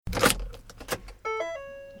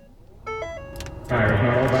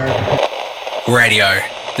Radio.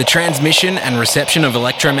 The transmission and reception of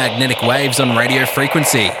electromagnetic waves on radio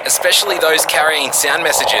frequency, especially those carrying sound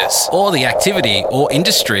messages, or the activity or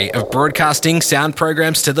industry of broadcasting sound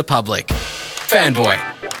programs to the public. Fanboy.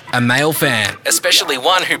 A male fan, especially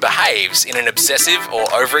one who behaves in an obsessive or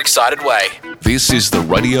overexcited way. This is the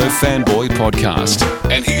Radio Fanboy Podcast,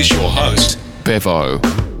 and here's your host, Bevo.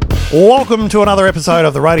 Welcome to another episode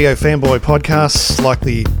of the Radio Fanboy Podcast. Like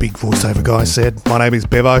the big voiceover guy said, my name is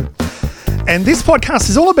Bevo. And this podcast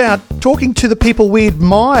is all about talking to the people we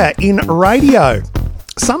admire in radio.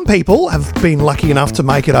 Some people have been lucky enough to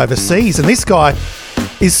make it overseas, and this guy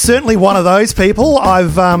is certainly one of those people.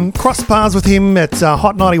 I've crossed paths with him at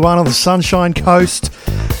Hot 91 on the Sunshine Coast,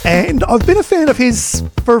 and I've been a fan of his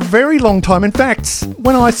for a very long time. In fact,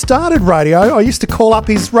 when I started radio, I used to call up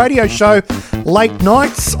his radio show late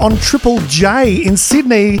nights on Triple J in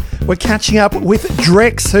Sydney. We're catching up with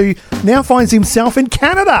Drex, who now finds himself in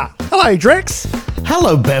Canada. Hello, Drex.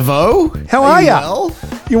 Hello, Bevo. How are you? Well?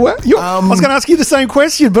 I was going to ask you the same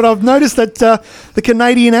question, but I've noticed that the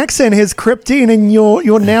Canadian accent has crept in, and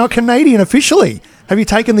you're now Canadian officially. Have you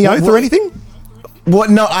taken the oath or anything?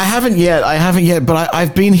 What? No, I haven't yet. But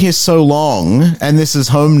I've been here so long, and this is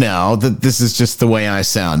home now, that this is just the way I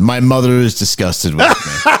sound. My mother is disgusted with me.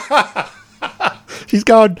 She's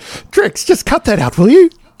going, Drex, just cut that out, will you?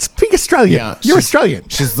 Speak Australian. Yeah, you're Australian.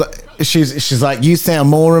 She's like, you sound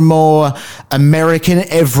more and more American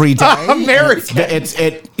every day. American.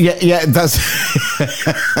 It does.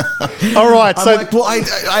 All right. I'm like, well,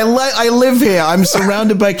 I live here. I'm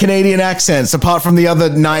surrounded by Canadian accents, apart from the other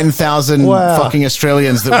 9,000 fucking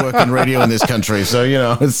Australians that work in radio in this country. So, you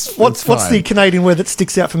know, what's the Canadian word that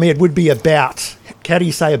sticks out for me? It would be about. How do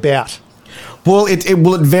you say about? Well, it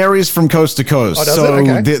varies from coast to coast. Oh, does so it?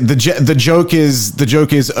 Okay. the joke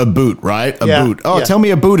is a boot, right? A boot. Oh, tell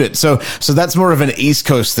me about it. So that's more of an East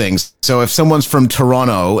Coast thing. So if someone's from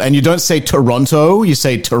Toronto, and you don't say Toronto, you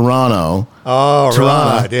say Toronto. Oh,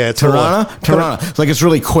 Toronto. Right. Yeah, Toronto. It's like it's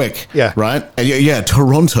really quick. Yeah. Right. And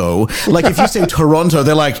Toronto. Like if you say Toronto,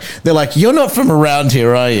 they're like you're not from around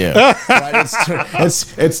here, are you? Right?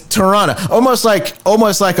 It's Toronto. Almost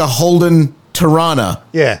like a Holden Tirana.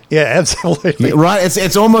 Yeah, absolutely. Right?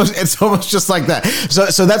 It's almost just like that.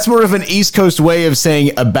 So that's more of an East Coast way of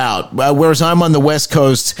saying about, whereas I'm on the West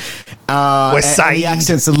Coast. West Side. The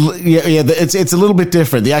accent's it's a little bit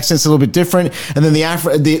different. The accent's a little bit different, and then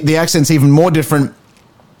the accent's even more different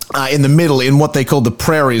in the middle, in what they call the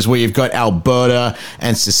prairies, where you've got Alberta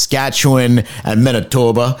and Saskatchewan and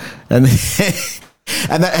Manitoba and.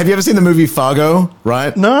 And have you ever seen the movie Fargo,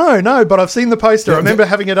 right? No, but I've seen the poster. I remember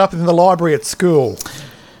having it up in the library at school.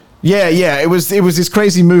 Yeah. It was this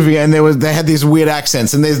crazy movie, and they had these weird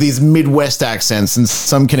accents, and there's these Midwest accents, and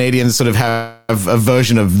some Canadians sort of have a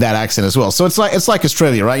version of that accent as well. So it's like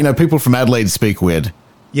Australia, right? You know, people from Adelaide speak weird.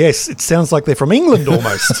 Yes, it sounds like they're from England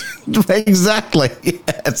almost. Exactly. Yeah,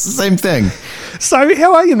 it's the same thing. So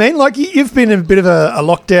how are you, man? Like, you've been in a bit of a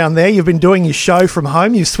lockdown there. You've been doing your show from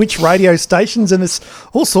home. You've switched radio stations, and there's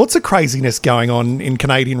all sorts of craziness going on in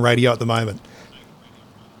Canadian radio at the moment.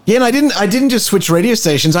 Yeah, and I didn't just switch radio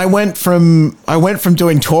stations. I went from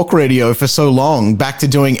doing talk radio for so long back to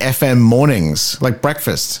doing FM mornings, like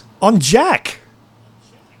breakfast. On Jack.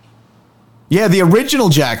 Yeah, the original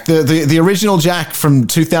Jack, the original Jack from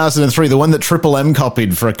 2003, the one that Triple M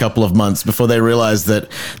copied for a couple of months before they realized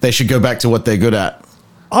that they should go back to what they're good at.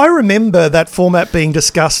 I remember that format being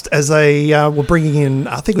discussed as they were bringing in,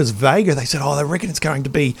 I think it was Vega. They said, they reckon it's going to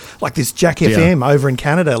be like this Jack FM over in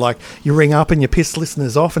Canada, like you ring up and you piss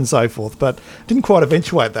listeners off and so forth, but didn't quite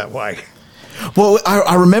eventuate that way. Well,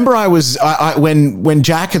 I remember when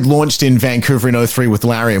Jack had launched in Vancouver in 2003 with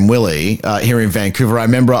Larry and Willie here in Vancouver. I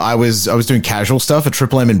remember I was doing casual stuff at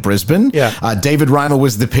Triple M in Brisbane. Yeah. David Reimer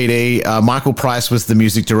was the PD. Michael Price was the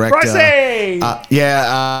music director.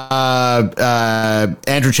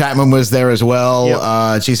 Andrew Chapman was there as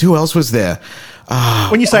well. Yep. Who else was there?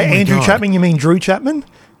 When you say Andrew Chapman, you mean Drew Chapman?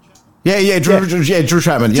 Drew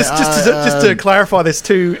Chapman. Just to clarify, there's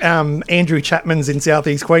two Andrew Chapmans in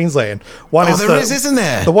southeast Queensland. One isn't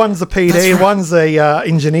there? The one's the PD, right. One's the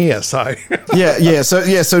engineer. So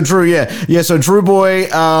So Drew, so Drew Boy,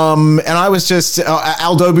 and I was just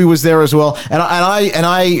Al Dobie was there as well, and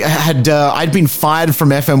I had I'd been fired from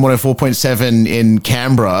FM 104.7 in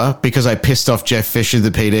Canberra because I pissed off Jeff Fisher, the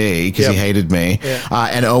PD, because he hated me,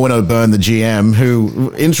 and Owen O'Byrne, the GM,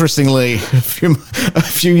 who interestingly a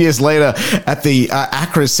few years later later at the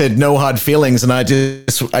Acris said no hard feelings, and I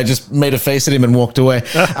just made a face at him and walked away.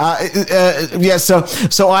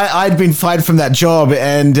 So I'd been fired from that job,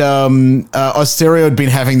 and Austereo had been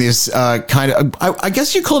having this kind of, I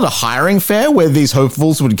guess you call it a hiring fair, where these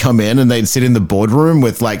hopefuls would come in and they'd sit in the boardroom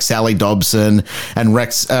with like Sally Dobson and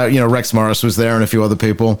Rex, Rex Morris was there and a few other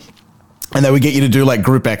people. And they would get you to do like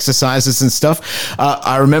group exercises and stuff.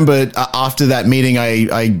 I remember after that meeting,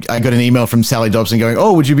 I got an email from Sally Dobson going,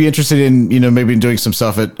 "Oh, would you be interested in, maybe doing some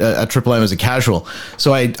stuff at Triple M as a casual?"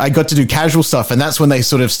 So I got to do casual stuff, and that's when they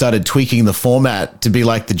sort of started tweaking the format to be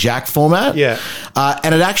like the Jack format. Yeah.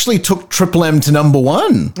 And it actually took Triple M to number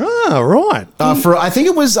one. Oh, right. For I think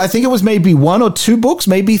it was maybe 1 or 2 books,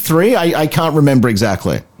 maybe 3. I can't remember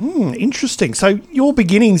exactly. Interesting. So your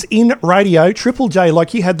beginnings in radio, Triple J,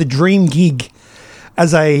 like you had the dream gig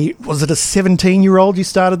as was it a 17-year-old you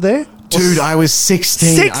started there? Dude, I was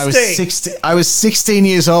 16. 16? I was 16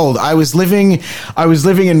 years old. I was living in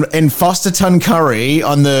Fosterton Curry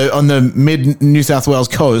on the mid New South Wales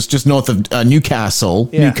coast, just north of Newcastle.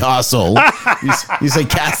 Yeah. Newcastle. you say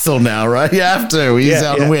castle now, right? You have to. You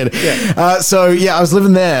sound weird. Yeah. I was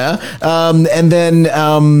living there, and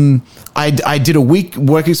then I did a week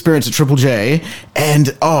work experience at Triple J, and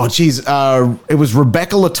it was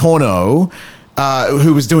Rebecca Latorno,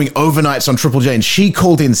 who was doing overnights on Triple J, and she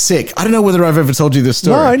called in sick. I don't know whether I've ever told you this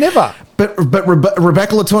story. No, never. But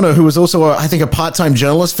Rebecca Latorno, who was also, I think, a part-time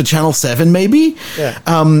journalist for Channel 7, maybe,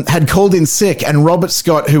 had called in sick, and Robert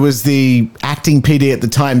Scott, who was the acting PD at the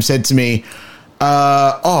time, said to me,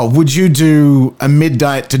 would you do a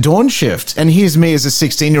midnight to dawn shift? And here's me as a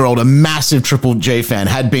 16-year-old, a massive Triple J fan,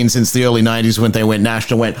 had been since the early 90s when they went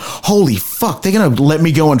national, went, holy fuck, they're going to let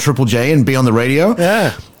me go on Triple J and be on the radio?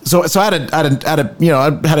 Yeah. So I had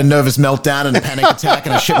a nervous meltdown and a panic attack,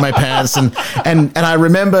 and I shit my pants, and I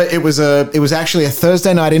remember it was actually a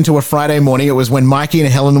Thursday night into a Friday morning. It was when Mikey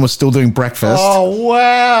and Helen were still doing breakfast. Oh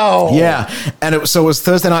wow! Yeah, and it was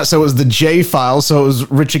Thursday night, so it was the J File, so it was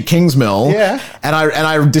Richard Kingsmill. Yeah, and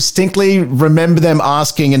I distinctly remember them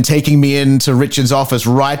asking and taking me into Richard's office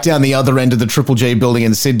right down the other end of the Triple J building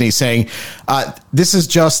in Sydney, saying, "This is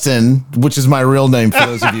Justin," which is my real name for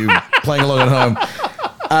those of you playing along at home.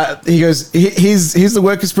 He goes, he's the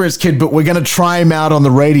work experience kid, but we're going to try him out on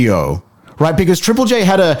the radio, right? Because Triple J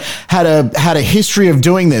had a history of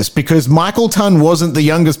doing this, because Michael Tunn wasn't the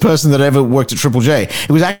youngest person that ever worked at Triple J.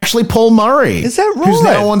 It was actually Paul Murray. Is that right? Who's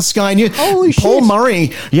now on Sky News. Holy Paul shit.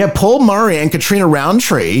 Murray. Yeah, Paul Murray and Katrina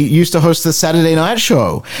Roundtree used to host the Saturday Night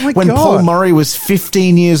Show when God. Paul Murray was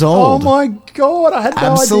 15 years old. Oh my God, I had no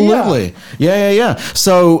idea. Absolutely. Yeah.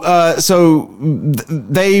 So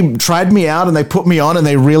they tried me out and they put me on and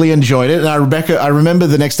they really enjoyed it. And I remember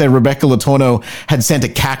the next day Rebecca Latorno had sent a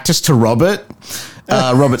cactus to Robert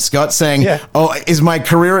Scott saying, "Oh, is my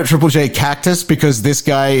career at Triple J cactus because this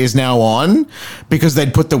guy is now on?" Because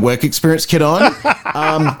they'd put the work experience kid on.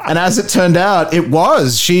 And as it turned out, it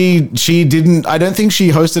was. She didn't. I don't think she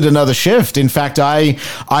hosted another shift. In fact, I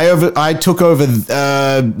took over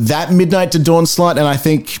that midnight to dawn slot, and I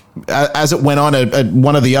think as it went on at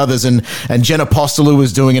one of the others, and Jenna Postelou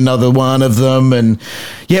was doing another one of them, and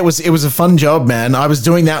yeah, it was a fun job, man. I was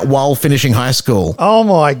doing that while finishing high school. Oh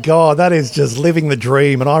my God, that is just living the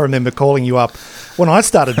dream. And I remember calling you up when I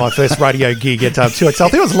started my first radio gig at 2XL. I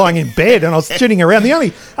think I was lying in bed and I was tuning around. The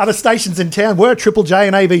only other stations in town were Triple J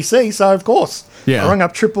and ABC, so of course I rang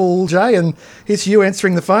up Triple J, and here's you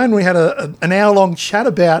answering the phone. We had an hour-long chat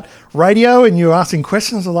about radio, and you were asking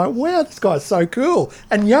questions. I was like, wow, this guy's so cool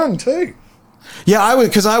and young too. Yeah, I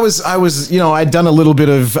was, I'd done a little bit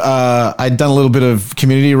of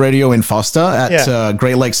community radio in Foster at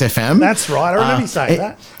Great Lakes FM. That's right. I remember you saying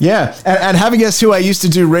that. Yeah, and have a guess who I used to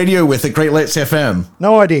do radio with at Great Lakes FM?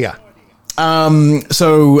 No idea. DB,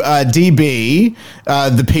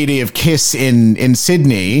 the PD of KISS in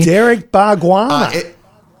Sydney, Derek Barguana.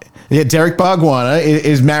 Derek Barguana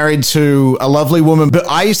is married to a lovely woman, but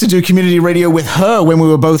I used to do community radio with her when we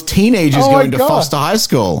were both teenagers going to Foster High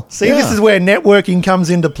School. See, this is where networking comes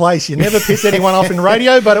into place. You never piss anyone off in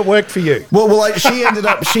radio, but it worked for you. Well,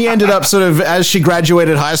 she ended up sort of, as she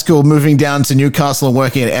graduated high school, moving down to Newcastle and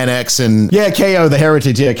working at NX and KO, the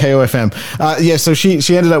Heritage, KO FM. So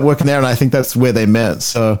she ended up working there, and I think that's where they met.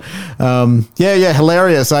 So,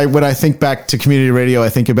 hilarious. When I think back to community radio, I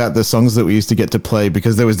think about the songs that we used to get to play,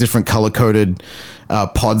 because there was different color-coded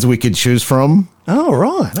pods we could choose from. Oh,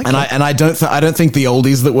 right. Okay. And I don't think the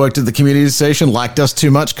oldies that worked at the community station liked us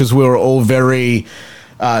too much, because we were all very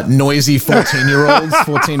noisy 14-year-olds,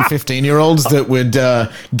 15-year-olds that would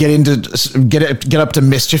get up to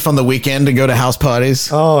mischief on the weekend and go to house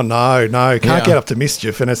parties. Oh, no. Can't get up to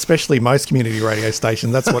mischief, and especially most community radio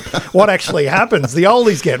stations. That's what actually happens. The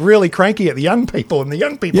oldies get really cranky at the young people, and the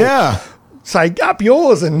young people say, up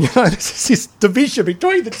yours, and there's this division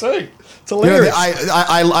between the two. It's hilarious.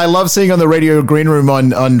 I love seeing on the Radio Green Room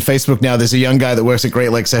on Facebook now, there's a young guy that works at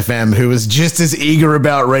Great Lakes FM who is just as eager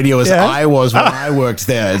about radio as I was when I worked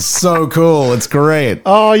there. It's so cool. It's great.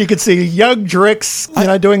 Oh, you could see young Drex,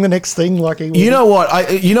 doing the next thing like he was. You know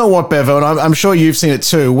what, Bevo, and I'm sure you've seen it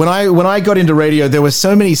too. When I got into radio, there were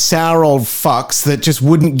so many sour old fucks that just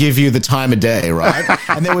wouldn't give you the time of day, right?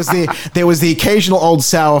 And there was the occasional old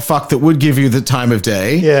sour fuck that would give you the time of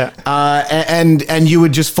day. Yeah. And you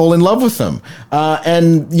would just fall in love with them.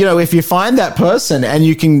 And if you find that person and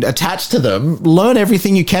you can attach to them, learn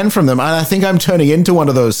everything you can from them. And I think I'm turning into one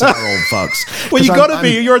of those sour old fucks. Well, you got to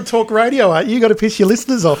be. You're on talk radio, aren't you? You got to piss your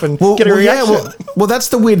listeners off and get a reaction. Yeah, well, that's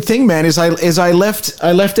the weird thing, man. Is I left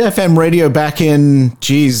FM radio back in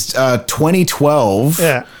 2012.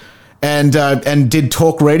 Yeah. And did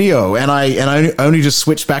talk radio, and I only just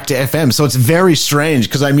switched back to FM. So it's very strange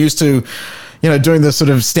because I'm used to, doing the sort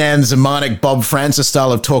of Stan Zemanek, Bob Francis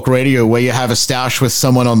style of talk radio where you have a stoush with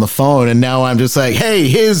someone on the phone, and now I'm just like, hey,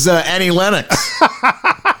 here's Annie Lennox.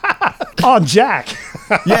 Oh, Jack.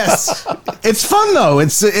 Yes, it's fun though.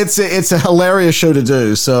 It's a hilarious show to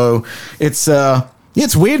do. So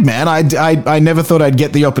it's weird, man. I never thought I'd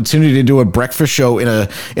get the opportunity to do a breakfast show in a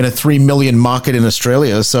 3 million market in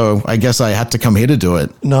Australia. So I guess I had to come here to do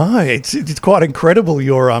it. No, it's quite incredible,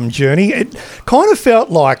 your journey. It kind of felt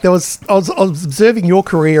like I was observing your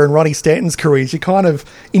career and Ronnie Stanton's careers. You kind of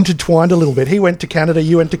intertwined a little bit. He went to Canada,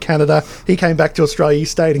 you went to Canada. He came back to Australia. You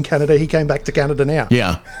stayed in Canada. He came back to Canada now.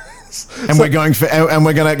 Yeah. And we're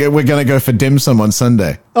gonna go for dim sum on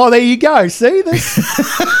Sunday. Oh, there you go. See this.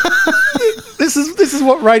 This is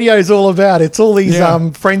what radio is all about. It's all these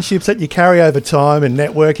friendships that you carry over time and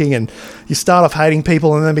networking, and you start off hating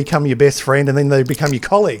people and then become your best friend, and then they become your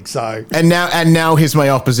colleague. So and now he's my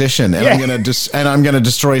opposition, and I'm gonna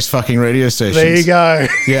destroy his fucking radio stations. There you go.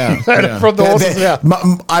 Yeah, from the horse's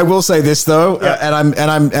mouth. I will say this though, and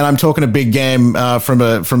I'm talking a big game from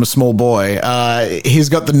a small boy. He's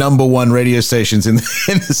got the number one radio stations in the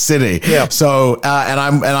city. Yeah. So and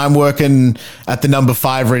I'm working at the number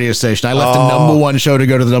 5 radio station. I left the number 1 show to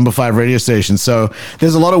go to the number 5 radio station. So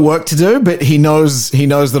there's a lot of work to do, but he knows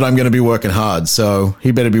that I'm going to be working hard. So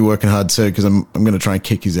he better be working hard too, because I'm going to try and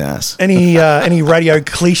kick his ass. Any radio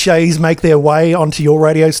cliches make their way onto your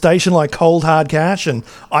radio station, like cold hard cash and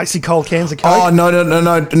icy cold cans of Coke? Oh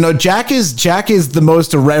no! Jack is the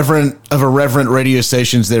most irreverent radio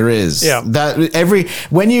stations there is. Yeah. That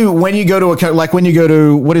when you go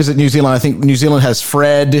to what is it, New Zealand? I think New Zealand has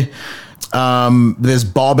Fred. There's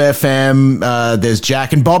Bob FM, there's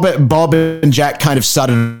Jack, and Bob and Jack kind of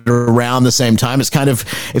started around the same time. It's kind of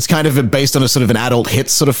based on a sort of an adult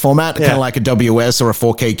hits sort of format, kind of like a WS or a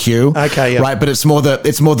 4KQ. Okay, yeah. Right, but it's more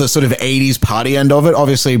the sort of 80s party end of it.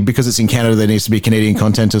 Obviously, because it's in Canada, there needs to be Canadian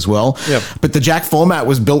content as well. Yep. But the Jack format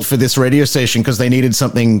was built for this radio station because they needed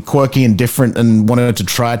something quirky and different and wanted to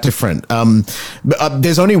try it different.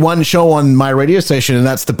 There's only one show on my radio station, and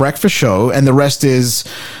that's the breakfast show, and the rest is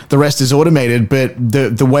automated, but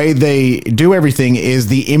the way they do everything is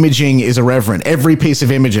the imaging is irreverent. Every piece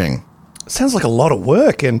of imaging. Sounds like a lot of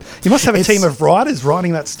work, and you must have a team of writers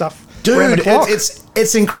writing that stuff. Dude,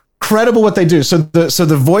 it's incredible what they do. So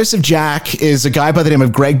the voice of Jack is a guy by the name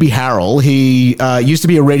of Greg B. Harrell. He used to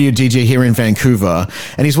be a radio DJ here in Vancouver,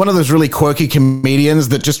 and he's one of those really quirky comedians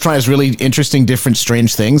that just tries really interesting, different,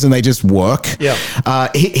 strange things, and they just work. Yeah.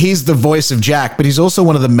 He's the voice of Jack, but he's also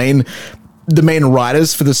one of the main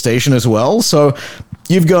writers for the station as well. So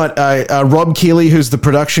you've got Rob Keeley, who's the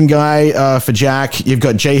production guy for Jack. You've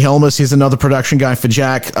got Jay Helmus, he's another production guy for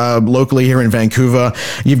Jack locally here in Vancouver.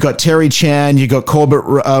 You've got Terry Chan, you've got Corbett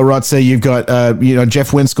Rotze, you've got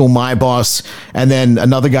Jeff Winskill, my boss, and then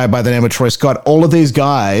another guy by the name of Troy Scott. All of these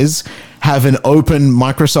guys have an open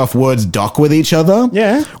Microsoft Words doc with each other,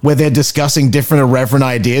 where they're discussing different irreverent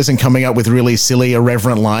ideas and coming up with really silly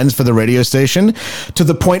irreverent lines for the radio station, to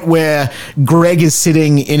the point where Greg is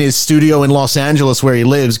sitting in his studio in Los Angeles where he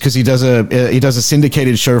lives, because he does a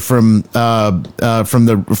syndicated show from one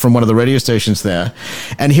of the radio stations there,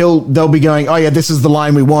 and they'll be going, oh yeah, this is the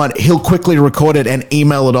line we want. He'll quickly record it and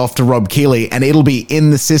email it off to Rob Keeley, and it'll be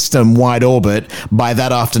in the system wide orbit by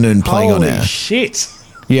that afternoon playing on air. Holy shit.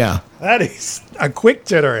 Yeah. That is a quick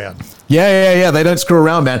turnaround. Yeah. They don't screw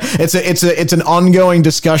around, man. It's an ongoing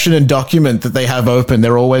discussion and document that they have open.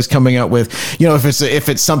 They're always coming up with, if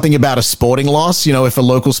it's something about a sporting loss, if a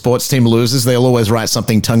local sports team loses, they'll always write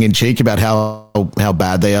something tongue in cheek about how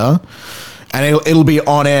bad they are, and it'll be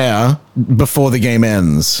on air before the game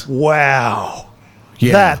ends. Wow.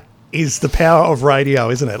 Yeah. That is the power of radio,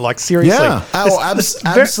 isn't it? Like, seriously. Yeah.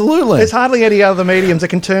 Absolutely. There's hardly any other mediums that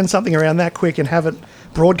can turn something around that quick and have it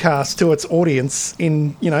broadcast to its audience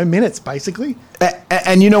in, minutes, basically.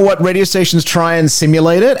 And you know what? Radio stations try and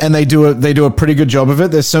simulate it, and they do a pretty good job of it.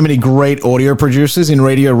 There's so many great audio producers in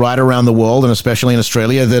radio right around the world, and especially in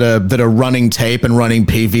Australia, that are running tape and running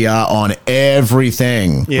PVR on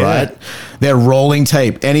everything. Yeah. Right? They're rolling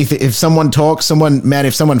tape. Anything. If someone talks,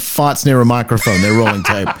 if someone farts near a microphone, they're rolling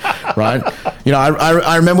tape. Right?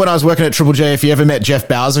 I remember when I was working at Triple J. If you ever met Jeff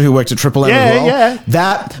Bowser, who worked at Triple M as well,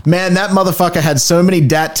 that motherfucker had so many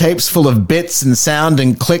DAT tapes full of bits and sound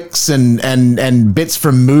and clicks and bits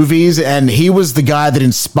from movies, and he was the guy that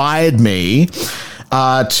inspired me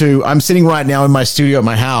I'm sitting right now in my studio at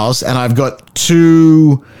my house, and I've got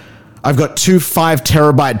two 5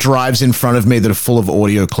 terabyte drives in front of me that are full of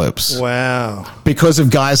audio clips. Wow. Because of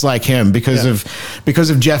guys like him, because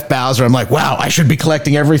of Jeff Bowser, I'm like, wow, I should be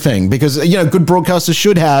collecting everything, because good broadcasters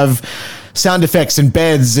should have sound effects and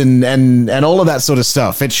beds and all of that sort of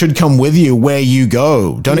stuff. It should come with you where you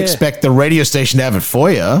go. Don't expect the radio station to have it for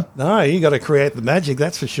you. No, you got to create the magic,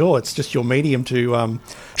 that's for sure. It's just your medium to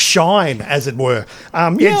shine, as it were.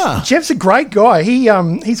 Jeff's a great guy.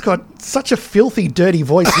 He's got such a filthy, dirty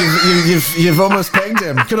voice. You've almost pegged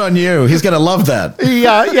him. Good on you. He's going to love that.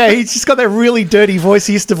 He's just got that really dirty voice.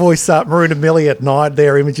 He used to voice Maroon and Millie at night,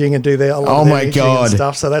 their imaging, and do their imaging and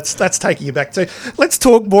stuff. So that's taking you back to. Let's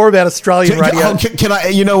talk more about Australian radio. Can I?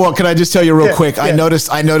 You know what? Can I just tell you real quick? Yeah. I noticed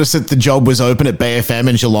that the job was open at Bay FM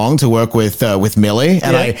in Geelong to work with Millie,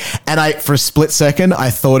 and I for a split second I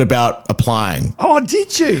thought about applying. Oh,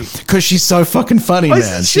 did you? Because she's so fucking funny,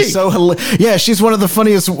 man. She's so she's one of the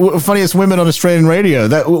funniest women on Australian radio.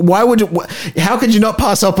 How could you not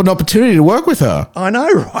pass up an opportunity to work with her? I know,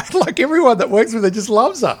 right? Like, everyone that works with her just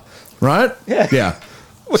loves her. Right? Yeah.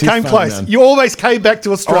 Well, came close. Man. You always came back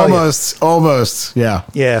to Australia. Almost. Yeah.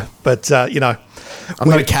 Yeah, but I'm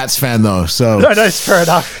not a Cats fan though, so no, it's fair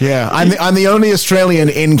enough. Yeah, I'm the only Australian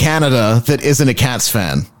in Canada that isn't a Cats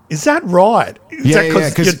fan. Is that right?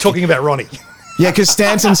 Because you're talking about Ronnie. Yeah, because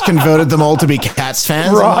Stanton's converted them all to be Cats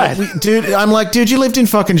fans. Right. I'm like, dude, you lived in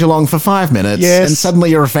fucking Geelong for 5 minutes, and suddenly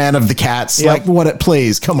you're a fan of the Cats. Yep. Like,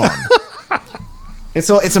 please, come on. It's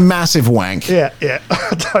a massive wank. Yeah,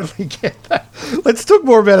 I totally get that. Let's talk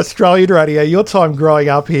more about Australian radio. Your time growing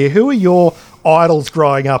up here. Who are your idols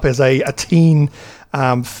growing up as a teen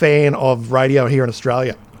fan of radio here in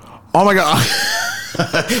Australia? Oh my God.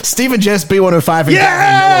 Steve and Jess, B105 and Gavin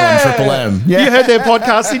Miller on Triple M. Yeah. You heard their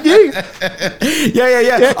podcast, didn't you?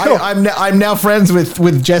 Yeah. Cool. I'm now friends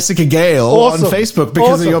with Jessica Gale on Facebook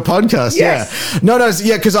because of your podcast. Yes. Yeah. No,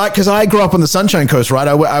 because I grew up on the Sunshine Coast, right?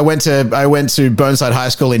 I went to Burnside High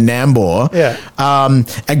School in Nambour. Yeah. And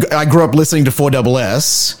I grew up listening to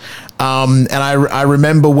 4SS. And I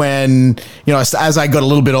remember when, as I got a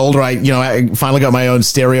little bit older, I finally got my own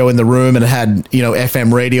stereo in the room, and it had,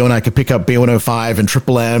 FM radio, and I could pick up B105 and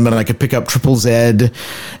Triple M, and I could pick up Triple Z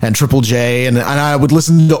and Triple J, and I would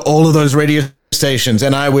listen to all of those radio stations,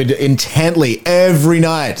 and I would intently every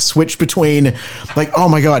night switch between, like, oh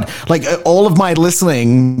my God, like all of my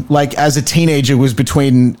listening, like as a teenager, was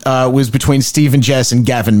between Steve and Jess and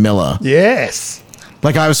Gavin Miller. Yes.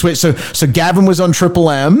 Like, I was switched. So Gavin was on Triple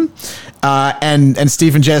M, and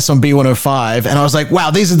Steve and Jess on B105, and I was like, wow,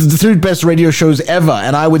 these are the 2 best radio shows ever.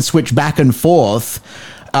 And I would switch back and forth.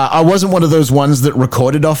 I wasn't one of those ones that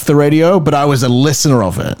recorded off the radio, but I was a listener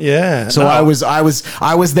of it. Yeah. So I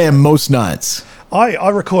was there most nights. I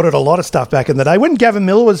recorded a lot of stuff back in the day. When Gavin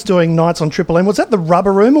Miller was doing nights on Triple M, was that the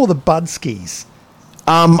Rubber Room or the Budskis?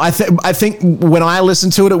 I think when I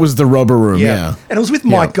listened to it, it was the Rubber Room. Yeah. And it was with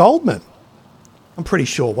Mike Goldman. I'm pretty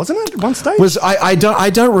sure, wasn't it? At one stage? I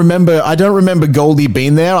don't remember Goldie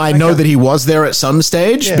being there. I know that he was there at some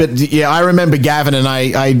stage, but I remember Gavin and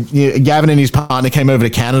Gavin and his partner came over to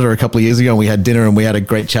Canada a couple of years ago, and we had dinner and we had a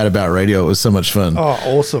great chat about radio. It was so much fun. Oh,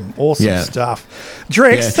 awesome stuff.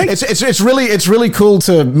 Drex, it's really cool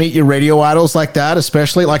to meet your radio idols like that,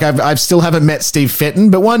 especially like I still haven't met Steve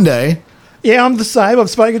Fitton, but one day. Yeah, I'm the same. I've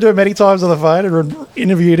spoken to him many times on the phone and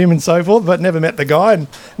interviewed him and so forth, but never met the guy. And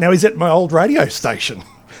now he's at my old radio station,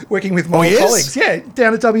 working with my colleagues. Yeah,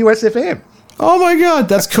 down at WSFM. Oh my God,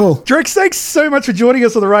 that's cool. Drex, thanks so much for joining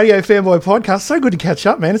us on the Radio Fanboy Podcast. So good to catch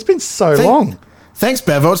up, man. It's been so long. Thanks,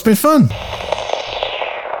 Bevo. It's been fun.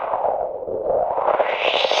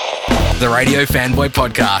 the Radio Fanboy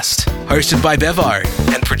Podcast, hosted by Bevo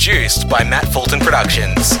and produced by Matt Fulton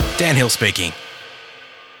Productions. Dan Hill speaking.